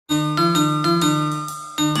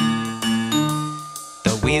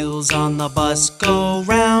wheels on the bus go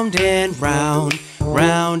round and round,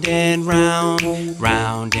 round and round,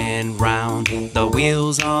 round and round. The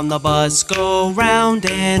wheels on the bus go round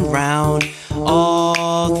and round,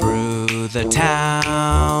 all through the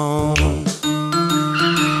town.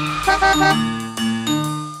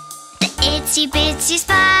 The itsy bitsy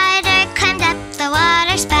spider climbed up the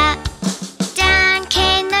water spout. Down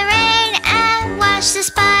came the rain and washed the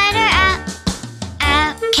spider out.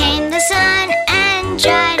 Out came the sun and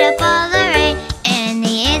dried up all the rain. And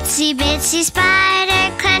the itsy bitsy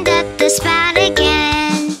spider climbed up the spout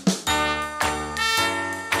again.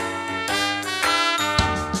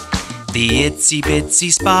 The itsy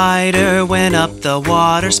bitsy spider went up the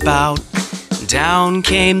water spout. Down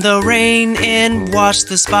came the rain and washed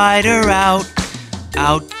the spider out.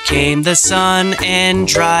 Out came the sun and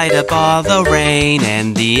dried up all the rain.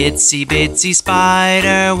 And the itsy bitsy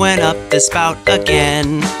spider went up the spout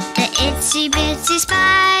again. The itsy bitsy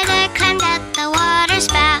spider climbed up the water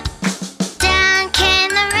spout. Down came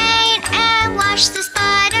the rain and washed the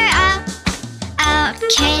spider out. Out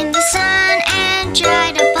came the sun and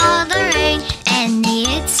dried up all the rain. And the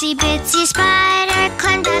itsy bitsy spider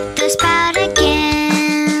climbed up the spout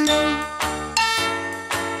again.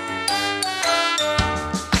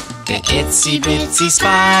 The itsy bitsy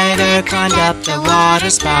spider climbed up the water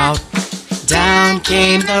spout. Down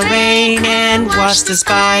came the rain and washed the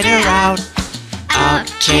spider out. Out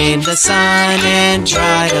came the sun and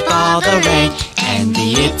dried up all the rain. And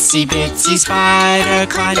the itsy bitsy spider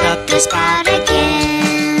climbed up the spout again.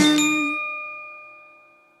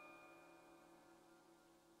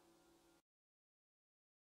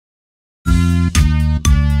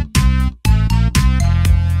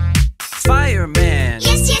 Fireman!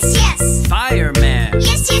 Yes, yes, yes! Fireman!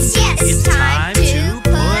 Yes, yes, yes! It's time to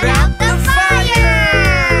put out the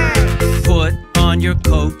fire! Put on your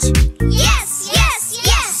coat. Yes, yes,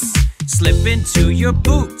 yes! Slip into your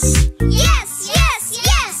boots. Yes, yes,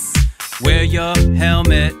 yes! Wear your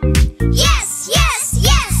helmet. Yes, yes,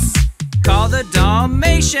 yes! Call the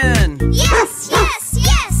Dalmatian. Yes, yes,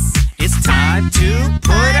 yes! It's time to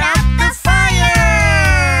put out the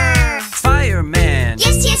fire! Fireman!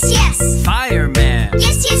 Yes, yes, yes! Fireman!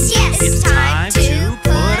 Yes, yes, yes! It's time to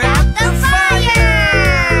put out the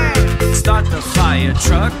fire! Start the fire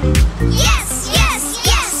truck. Yes, yes,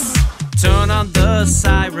 yes! Turn on the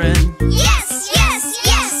siren. Yes, yes,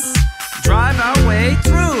 yes! Drive our way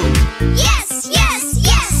through. Yes, yes,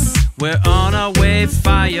 yes! We're on our way,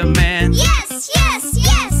 fireman. Yes, yes,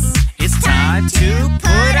 yes! It's time to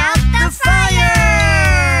put out the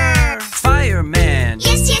fire! Fireman!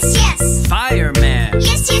 Yes, yes, yes! Fireman!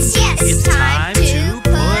 Yes, yes, yes! It's time to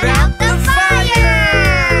put out the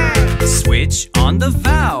fire! Switch on the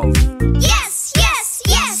valve. Yes, yes,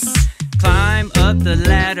 yes! Climb up the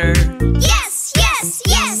ladder. Yes, yes,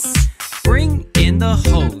 yes! Bring in the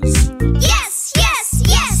hose. Yes, yes,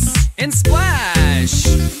 yes! And splash!